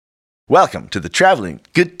Welcome to the Traveling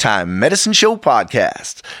Good Time Medicine Show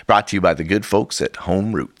podcast, brought to you by the good folks at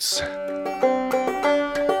Home Roots.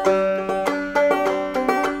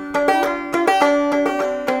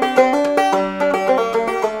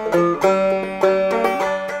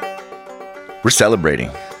 We're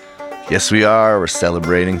celebrating. Yes, we are. We're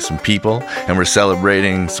celebrating some people, and we're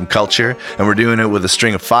celebrating some culture, and we're doing it with a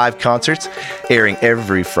string of 5 concerts airing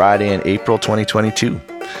every Friday in April 2022.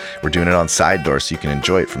 We're doing it on Side Door so you can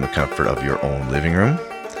enjoy it from the comfort of your own living room.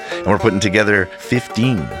 And we're putting together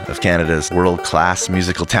 15 of Canada's world-class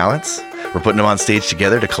musical talents. We're putting them on stage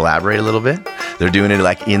together to collaborate a little bit. They're doing it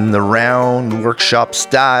like in the round workshop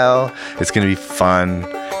style. It's going to be fun.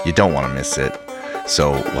 You don't want to miss it.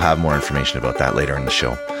 So we'll have more information about that later in the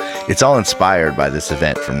show. It's all inspired by this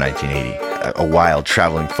event from 1980. A wild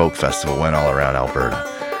traveling folk festival went all around Alberta.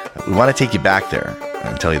 We want to take you back there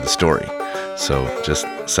and tell you the story. So just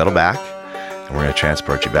settle back, and we're going to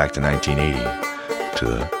transport you back to 1980 to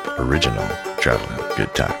the original Traveling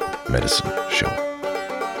Good Time Medicine Show.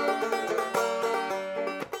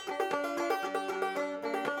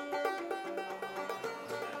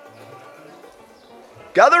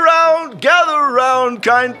 Gather round,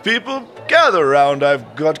 kind people, gather round.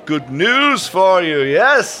 I've got good news for you,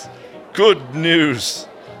 yes? Good news.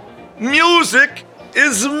 Music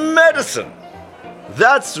is medicine.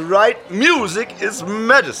 That's right, music is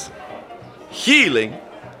medicine. Healing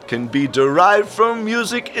can be derived from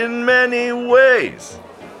music in many ways.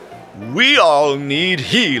 We all need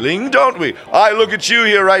healing, don't we? I look at you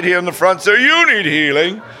here, right here in the front, sir. You need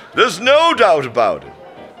healing. There's no doubt about it.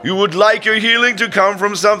 You would like your healing to come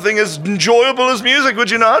from something as enjoyable as music, would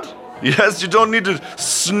you not? Yes, you don't need a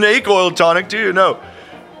snake oil tonic, do you? No.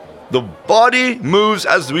 The body moves,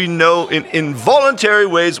 as we know, in involuntary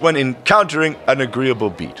ways when encountering an agreeable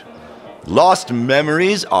beat. Lost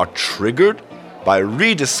memories are triggered by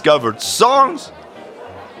rediscovered songs.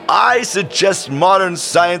 I suggest modern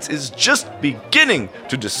science is just beginning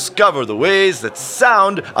to discover the ways that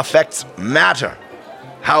sound affects matter,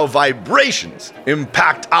 how vibrations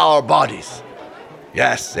impact our bodies.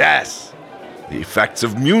 Yes, the effects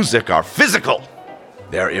of music are physical,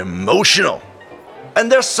 they're emotional, and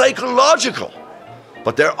they're psychological,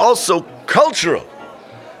 but they're also cultural.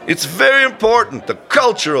 It's very important, the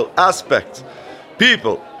cultural aspects.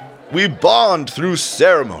 People, we bond through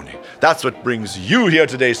ceremony. That's what brings you here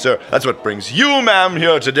today, sir. That's what brings you, ma'am,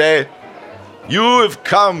 here today. You have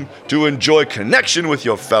come to enjoy connection with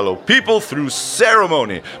your fellow people through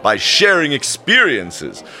ceremony by sharing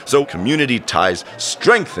experiences. So community ties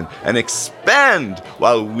strengthen and expand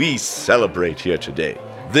while we celebrate here today.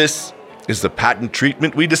 This is the patent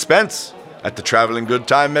treatment we dispense at the Traveling Good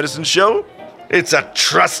Time Medicine Show. It's a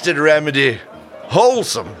trusted remedy,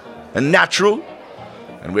 wholesome and natural,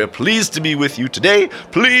 and we're pleased to be with you today,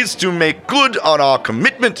 pleased to make good on our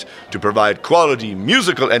commitment to provide quality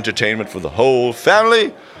musical entertainment for the whole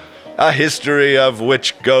family, a history of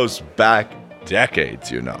which goes back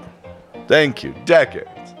decades, you know. Thank you, decades.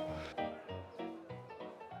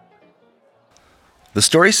 The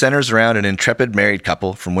story centers around an intrepid married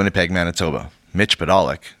couple from Winnipeg, Manitoba, Mitch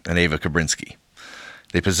Podolak and Ava Kabrinski.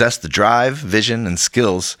 They possess the drive, vision, and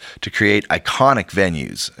skills to create iconic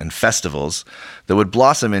venues and festivals that would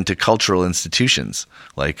blossom into cultural institutions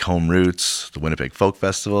like Home Roots, the Winnipeg Folk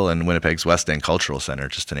Festival, and Winnipeg's West End Cultural Centre,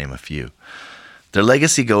 just to name a few. Their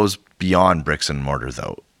legacy goes beyond bricks and mortar,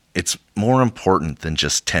 though. It's more important than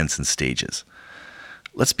just tents and stages.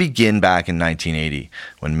 Let's begin back in 1980,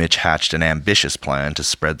 when Mitch hatched an ambitious plan to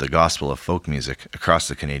spread the gospel of folk music across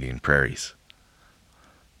the Canadian prairies.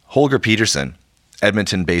 Holger Peterson,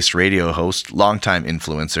 Edmonton-based radio host, longtime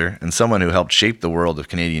influencer, and someone who helped shape the world of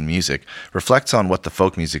Canadian music, reflects on what the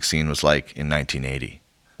folk music scene was like in 1980.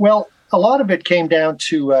 Well, a lot of it came down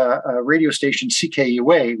to a radio station,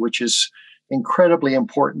 CKUA, which is incredibly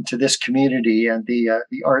important to this community and the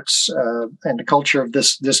arts and the culture of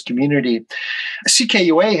this community.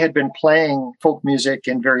 CKUA had been playing folk music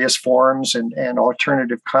in various forms and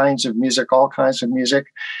alternative kinds of music, all kinds of music.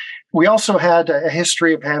 We also had a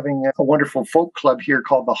history of having a wonderful folk club here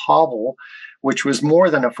called the Hobble, which was more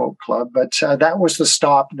than a folk club, but that was the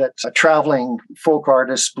stop that traveling folk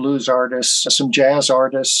artists, blues artists, some jazz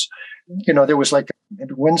artists, there was like a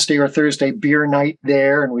Wednesday or Thursday beer night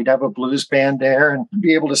there, and we'd have a blues band there and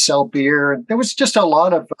be able to sell beer. And there was just a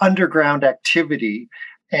lot of underground activity.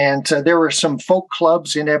 And there were some folk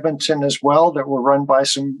clubs in Edmonton as well that were run by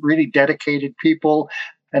some really dedicated people.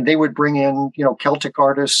 And they would bring in, Celtic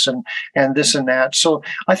artists and this and that. So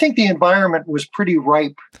I think the environment was pretty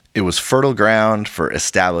ripe. It was fertile ground for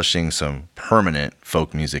establishing some permanent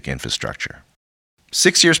folk music infrastructure.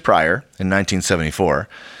 6 years prior, in 1974,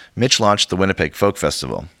 Mitch launched the Winnipeg Folk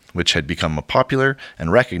Festival, which had become a popular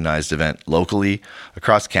and recognized event locally,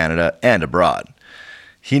 across Canada, and abroad.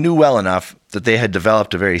 He knew well enough that they had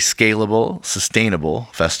developed a very scalable, sustainable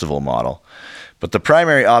festival model, but the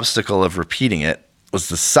primary obstacle of repeating it was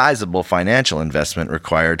the sizable financial investment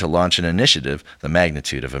required to launch an initiative the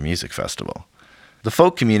magnitude of a music festival. The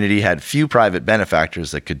folk community had few private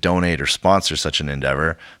benefactors that could donate or sponsor such an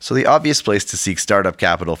endeavor, so the obvious place to seek startup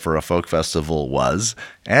capital for a folk festival was,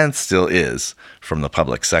 and still is, from the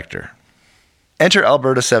public sector. Enter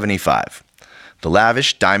Alberta 75, the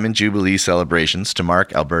lavish Diamond Jubilee celebrations to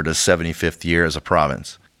mark Alberta's 75th year as a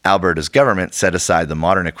province. Alberta's government set aside the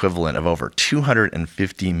modern equivalent of over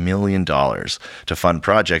 $250 million to fund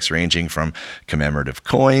projects ranging from commemorative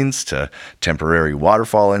coins to temporary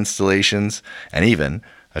waterfall installations and even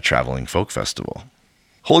a traveling folk festival.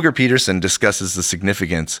 Holger Peterson discusses the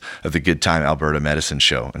significance of the Good Time Alberta Medicine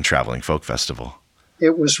Show and Traveling Folk Festival.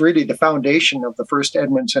 It was really the foundation of the first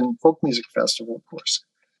Edmonton Folk Music Festival, of course.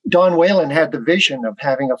 Don Whalen had the vision of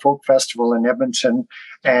having a folk festival in Edmonton,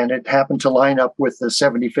 and it happened to line up with the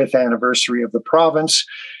 75th anniversary of the province.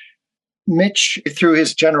 Mitch, through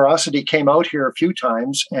his generosity, came out here a few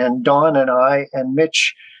times, and Don and I and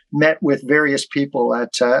Mitch met with various people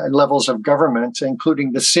at levels of government,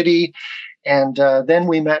 including the city. And then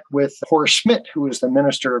we met with Horst Schmidt, who is the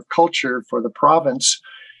Minister of Culture for the province.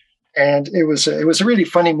 And it was a really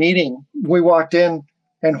funny meeting. We walked in,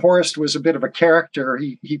 and Horst was a bit of a character.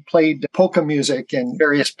 He played polka music in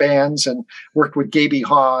various bands and worked with Gaby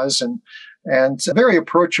Hawes and a very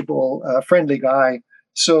approachable, friendly guy.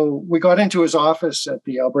 So we got into his office at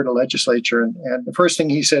the Alberta legislature, and the first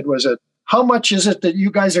thing he said was, "How much is it that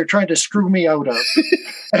you guys are trying to screw me out of?"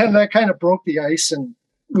 And that kind of broke the ice. And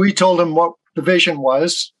we told him what the vision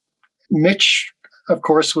was. Mitch, of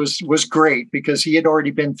course, was great because he had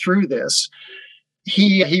already been through this.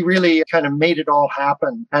 He really kind of made it all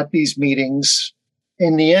happen at these meetings.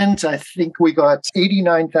 In the end, I think we got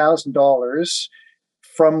 $89,000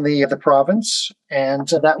 from the province, and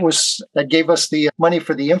that gave us the money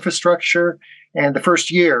for the infrastructure and the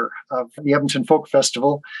first year of the Edmonton Folk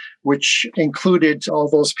Festival, which included all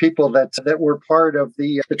those people that were part of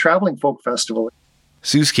the Traveling Folk Festival.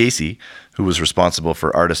 Suze Casey, who was responsible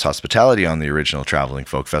for artist hospitality on the original Traveling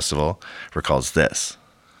Folk Festival, recalls this.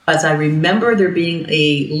 As I remember there being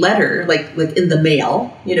a letter, like in the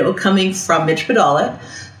mail, coming from Mitch Badala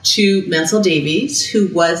to Mansell Davies, who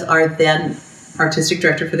was our then artistic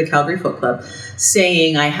director for the Calgary Folk Club,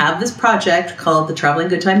 saying, "I have this project called the Traveling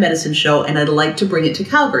Good Time Medicine Show, and I'd like to bring it to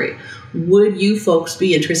Calgary. Would you folks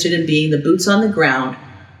be interested in being the boots on the ground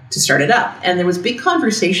to start it up?" And there was big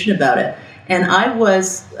conversation about it. And I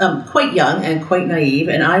was quite young and quite naive,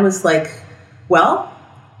 and I was like, well,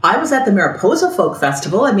 I was at the Mariposa Folk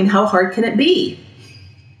Festival. I mean, how hard can it be?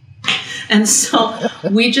 And so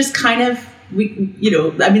we just kind of,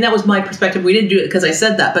 that was my perspective. We didn't do it because I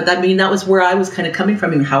said that, but that was where I was kind of coming from.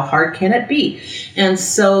 I mean, how hard can it be? And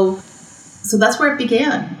so that's where it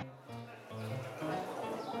began.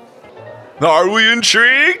 Are we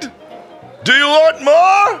intrigued? Do you want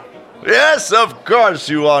more? Yes, of course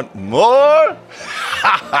you want more.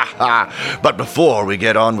 But before we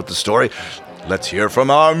get on with the story, let's hear from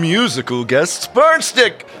our musical guests,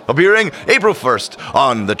 Burnstick, appearing April 1st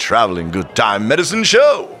on the Traveling Good Time Medicine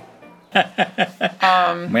Show. We'll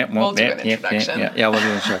do an introduction. Yeah, we'll do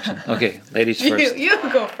an introduction. Okay, ladies first. You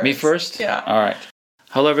go first. Me first? Yeah. All right.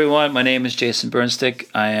 Hello, everyone. My name is Jason Burnstick.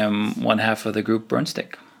 I am one half of the group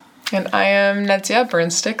Burnstick. And I am Nedzia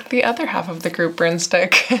Burnstick, the other half of the group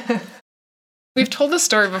Burnstick. We've told this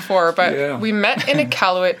story before, but we met in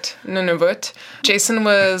Iqaluit, Nunavut. Jason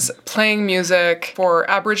was playing music for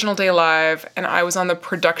Aboriginal Day Live, and I was on the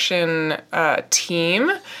production team.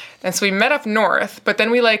 And so we met up north, but then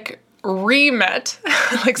we re-met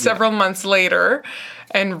several months later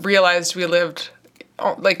and realized we lived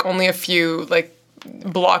only a few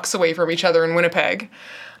blocks away from each other in Winnipeg.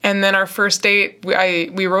 And then our first date,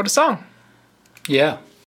 we wrote a song. Yeah.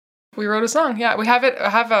 We wrote a song, yeah. I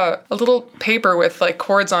have a little paper with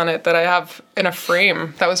chords on it that I have in a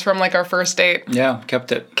frame. That was from our first date. Yeah,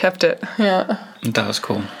 kept it, yeah. That was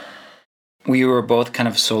cool. We were both kind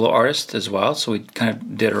of solo artists as well, so we kind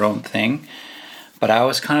of did our own thing. But I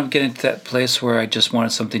was kind of getting to that place where I just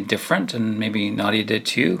wanted something different, and maybe Nadia did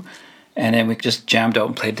too. And then we just jammed out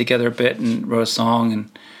and played together a bit and wrote a song,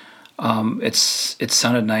 and it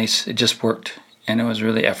sounded nice. It just worked, and it was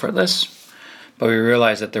really effortless. But we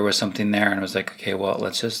realized that there was something there, and I was like, okay, well,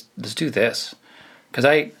 let's do this. Because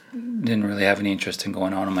didn't really have any interest in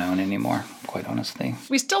going on my own anymore, quite honestly.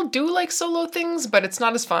 We still do like solo things, but it's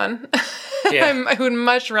not as fun. Yeah. I would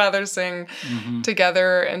much rather sing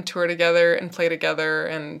together and tour together and play together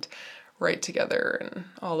and write together, and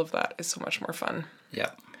all of that is so much more fun. Yeah.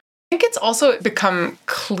 I think it's also become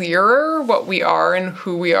clearer what we are and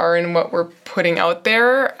who we are and what we're putting out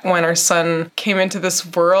there when our son came into this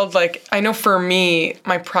world. Like, I know for me,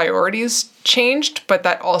 my priorities changed, but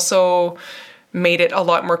that also made it a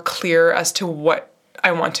lot more clear as to what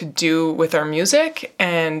I want to do with our music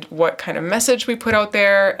and what kind of message we put out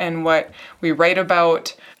there and what we write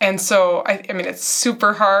about. And so, I mean, it's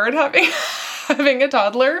super hard having a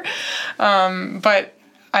toddler, but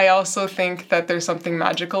I also think that there's something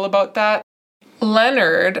magical about that.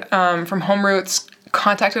 Leonard from Home Roots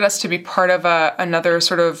contacted us to be part of another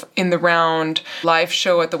sort of in the round live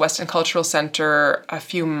show at the Weston Cultural Center a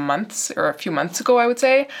few months ago, I would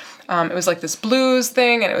say. It was like this blues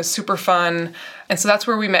thing, and it was super fun. And so that's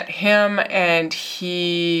where we met him, and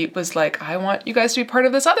he was like, I want you guys to be part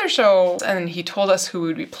of this other show. And he told us who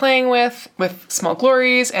we'd be playing with Small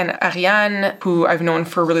Glories and Ariane, who I've known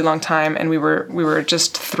for a really long time, and we were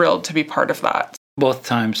just thrilled to be part of that. Both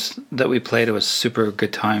times that we played, it was super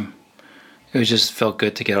good time. It just felt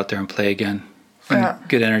good to get out there and play again. And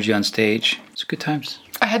good energy on stage. It's good times.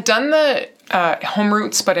 I had done the Home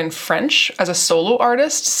Roots, but in French, as a solo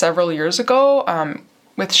artist several years ago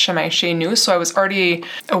with Chemin Chez Nous. So I was already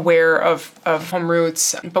aware of Home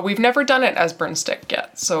Roots, but we've never done it as Burnstick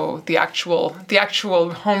yet. So the actual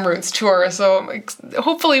Home Roots tour. So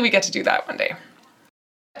hopefully we get to do that one day.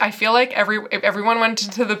 I feel like if everyone went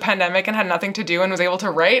into the pandemic and had nothing to do and was able to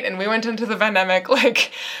write, and we went into the pandemic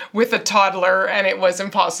like with a toddler and it was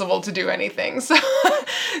impossible to do anything.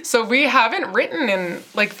 So we haven't written in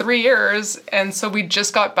like 3 years, and so we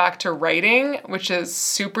just got back to writing, which is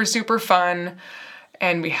super, super fun,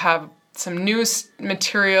 and we have some new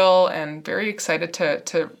material and very excited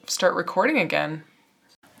to start recording again.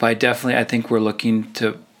 But I think we're looking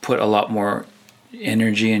to put a lot more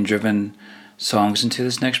energy and driven songs into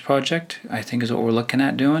this next project, I think is what we're looking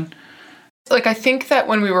at doing. Like, I think that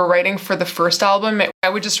when we were writing for the first album, I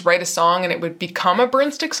would just write a song and it would become a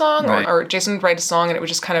Burnstick song, right. or Jason would write a song and it would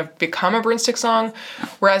just kind of become a Burnstick song.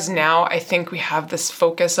 Whereas now I think we have this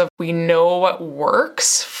focus of we know what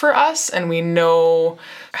works for us and we know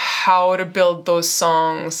how to build those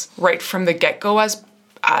songs right from the get-go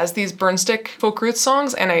as these Burnstick folk roots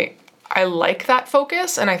songs. And I like that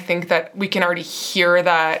focus, and I think that we can already hear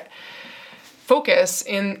that focus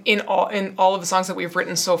in all of the songs that we've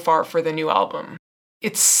written so far for the new album.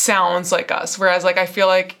 It sounds like us. Whereas like I feel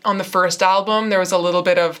like on the first album there was a little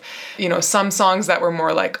bit of, some songs that were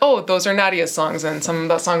more like, oh, those are Nadia's songs, and some of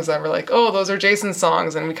the songs that were like, oh, those are Jason's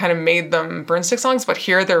songs, and we kind of made them Burnstick songs, but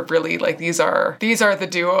here they're really like these are the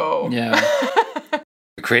duo. Yeah.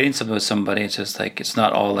 Creating something with somebody, it's just like it's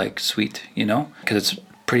not all like sweet, because it's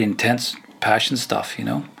pretty intense passion stuff,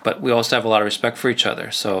 but we also have a lot of respect for each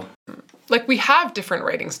other, so like we have different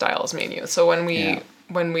writing styles, me and you. So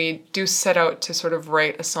when we do set out to sort of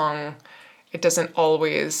write a song, it doesn't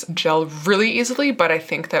always gel really easily, but I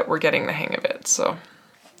think that we're getting the hang of it. So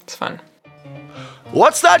it's fun.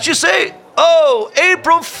 What's that you say? Oh,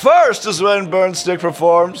 April 1st is when Burnstick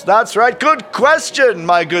performs. That's right. Good question,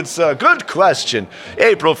 my good sir. Good question.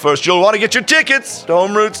 April 1st. You'll want to get your tickets.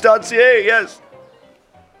 homeroots.ca, yes.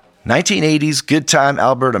 1980's Good Time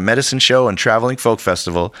Alberta Medicine Show and Traveling Folk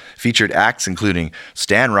Festival featured acts including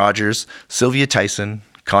Stan Rogers, Sylvia Tyson,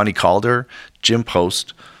 Connie Calder, Jim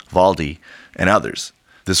Post, Valdi, and others.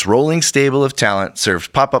 This rolling stable of talent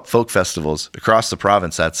served pop-up folk festivals across the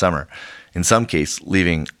province that summer, in some case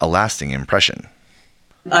leaving a lasting impression.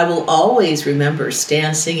 I will always remember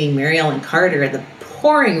Stan singing Mary Ellen Carter in the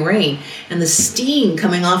pouring rain and the steam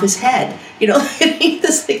coming off his head.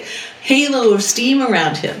 This like halo of steam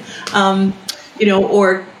around him.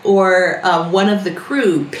 Or one of the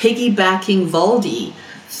crew piggybacking Valdi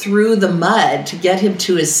through the mud to get him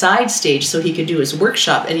to his side stage so he could do his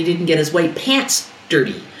workshop, and he didn't get his white pants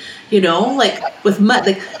dirty. Like with mud,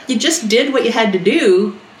 like you just did what you had to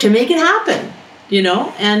do to make it happen.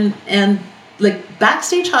 And like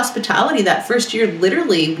backstage hospitality that first year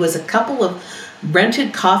literally was a couple of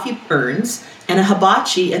rented coffee urns and a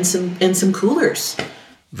hibachi and some coolers.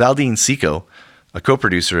 Valdine Seco, a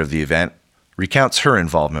co-producer of the event, recounts her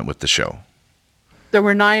involvement with the show. There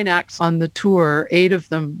were 9 acts on the tour. 8 of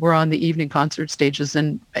them were on the evening concert stages,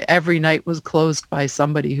 and every night was closed by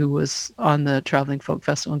somebody who was on the Traveling Folk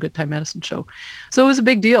Festival and Good Time Medicine show. So it was a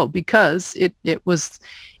big deal because it was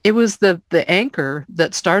the anchor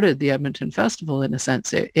that started the Edmonton Festival in a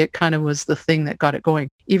sense. It kind of was the thing that got it going.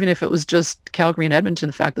 Even if it was just Calgary and Edmonton,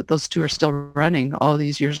 the fact that those two are still running all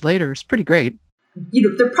these years later is pretty great.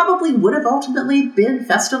 There probably would have ultimately been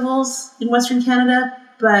festivals in Western Canada,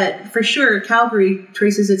 but for sure, Calgary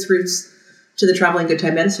traces its roots to the Traveling Good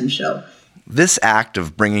Time Medicine show. This act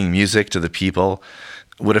of bringing music to the people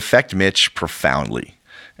would affect Mitch profoundly,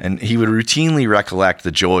 and he would routinely recollect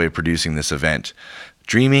the joy of producing this event,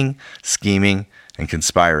 dreaming, scheming, and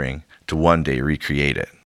conspiring to one day recreate it.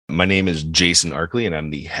 My name is Jason Arkley, and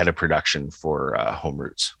I'm the head of production for Home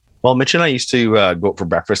Roots. Well, Mitch and I used to go out for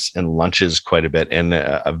breakfast and lunches quite a bit, and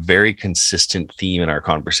a very consistent theme in our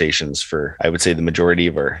conversations for, I would say, the majority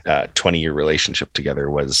of our 20-year relationship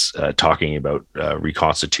together was talking about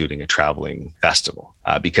reconstituting a traveling festival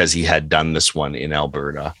because he had done this one in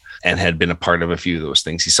Alberta and had been a part of a few of those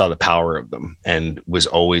things. He saw the power of them and was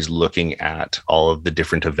always looking at all of the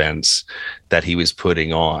different events that he was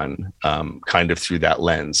putting on kind of through that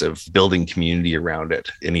lens of building community around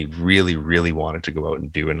it. And he really, really wanted to go out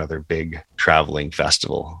and do another big traveling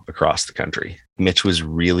festival across the country. Mitch was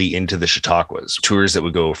really into the Chautauquas, tours that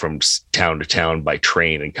would go from town to town by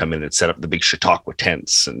train and come in and set up the big Chautauqua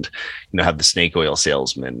tents and, have the snake oil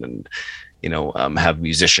salesmen and, have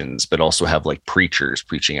musicians, but also have like preachers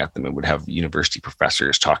preaching at them, and would have university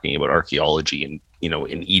professors talking about archaeology and,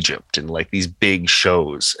 in Egypt and like these big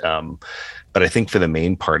shows. But I think for the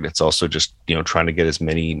main part, it's also just, trying to get as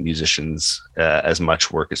many musicians, as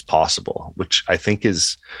much work as possible, which I think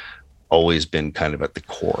is always been kind of at the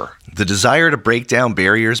core. The desire to break down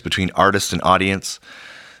barriers between artist and audience,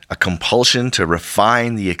 a compulsion to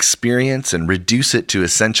refine the experience and reduce it to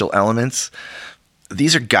essential elements.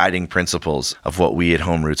 These are guiding principles of what we at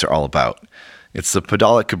Home Roots are all about. It's the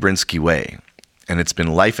Podolak Kabrinsky way, and it's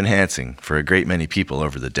been life-enhancing for a great many people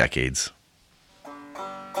over the decades.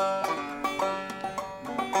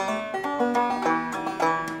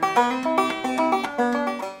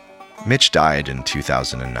 Mitch died in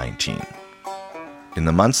 2019. In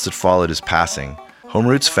the months that followed his passing, Home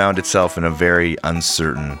Roots found itself in a very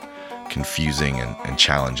uncertain, confusing, and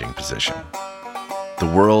challenging position. The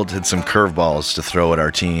world had some curveballs to throw at our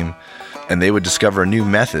team, and they would discover a new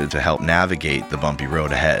method to help navigate the bumpy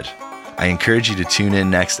road ahead. I encourage you to tune in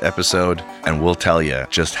next episode, and we'll tell you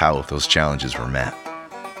just how those challenges were met.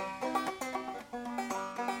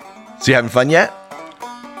 So you having fun yet?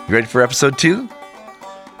 You ready for episode 2?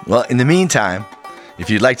 Well, in the meantime, if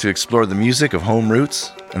you'd like to explore the music of Home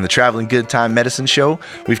Roots and the Traveling Good Time Medicine show,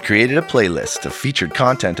 we've created a playlist of featured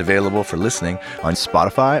content available for listening on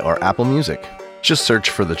Spotify or Apple Music. Just search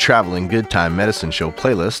for the Traveling Good Time Medicine show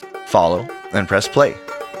playlist, follow, and press play.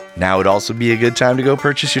 Now would also be a good time to go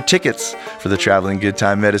purchase your tickets for the Traveling Good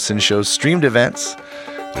Time Medicine show's streamed events.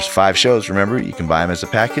 There's 5 shows, remember? You can buy them as a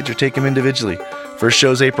package or take them individually. First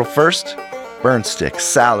show's April 1st. Burnstick,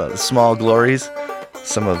 Sala, The Small Glories,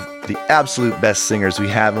 some of the absolute best singers we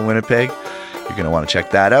have in Winnipeg. You're going to want to check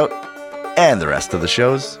that out. And the rest of the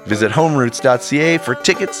shows. Visit homeroots.ca for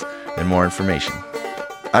tickets and more information.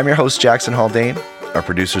 I'm your host, Jackson Haldane. Our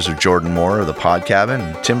producers are Jordan Moore of The Pod Cabin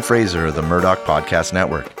and Tim Fraser of the Murdoch Podcast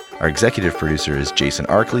Network. Our executive producer is Jason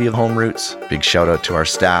Arkley of Home Roots. Big shout out to our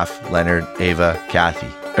staff, Leonard, Ava, Kathy,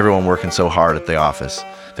 everyone working so hard at the office.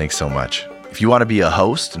 Thanks so much. If you want to be a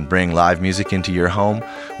host and bring live music into your home,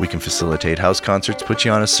 we can facilitate house concerts, put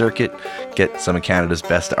you on a circuit, get some of Canada's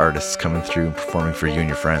best artists coming through and performing for you and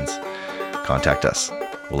your friends. Contact us.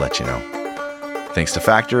 We'll let you know. Thanks to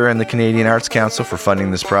Factor and the Canadian Arts Council for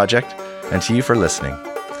funding this project, and to you for listening.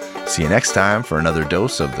 See you next time for another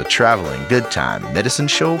dose of the Traveling Good Time Medicine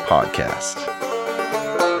Show podcast.